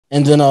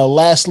And then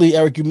lastly,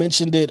 Eric, you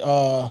mentioned it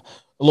a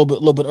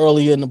little bit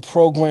earlier in the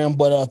program,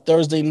 but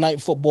Thursday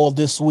night football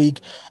this week,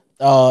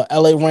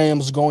 LA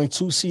Rams going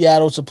to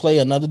Seattle to play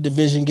another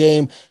division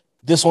game.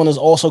 This one is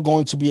also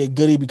going to be a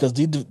goodie because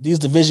these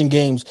division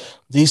games,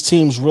 these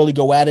teams really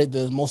go at it.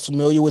 They're most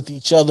familiar with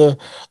each other.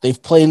 They've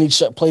played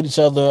each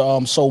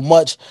other so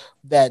much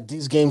that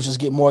these games just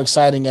get more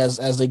exciting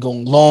as they go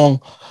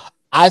along.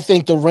 I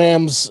think the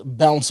Rams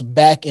bounce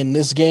back in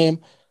this game,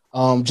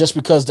 just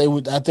because they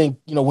would. I think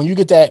when you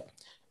get that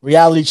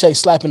reality check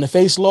slap in the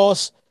face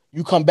loss,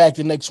 you come back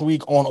the next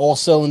week on all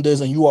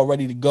cylinders and you are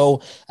ready to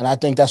go. And I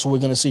think that's what we're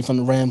going to see from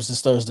the Rams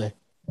this Thursday.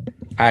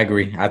 I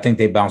agree. I think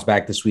they bounce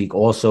back this week.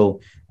 Also,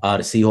 the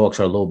Seahawks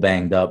are a little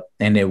banged up,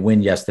 and their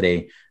win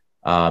yesterday.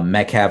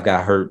 Metcalf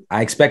got hurt.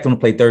 I expect him to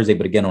play Thursday,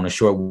 but again, on a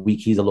short week,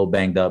 he's a little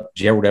banged up.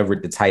 Gerald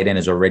Everett, the tight end,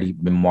 has already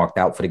been marked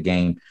out for the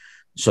game.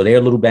 So they're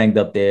a little banged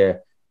up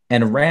there.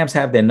 And the Rams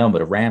have their number.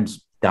 The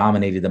Rams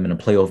dominated them in a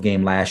playoff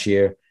game last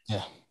year.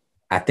 Yeah.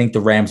 I think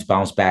the Rams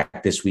bounce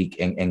back this week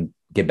and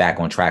get back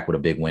on track with a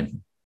big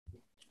win.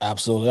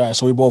 Absolutely. All right,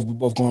 so we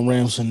both going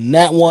Rams in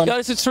that one. Yo,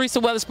 this is Teresa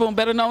Weatherspoon,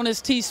 better known as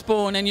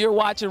Teaspoon, and you're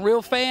watching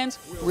Real Fans,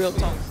 Real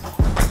Talk.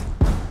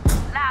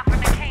 Live from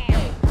the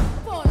can.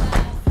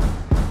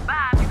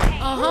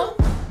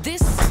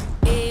 This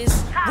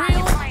is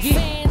Real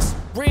Fans,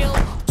 Real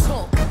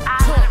Talk.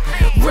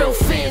 Real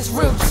fans,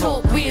 real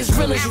talk. We as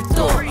real as you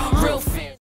thought. Real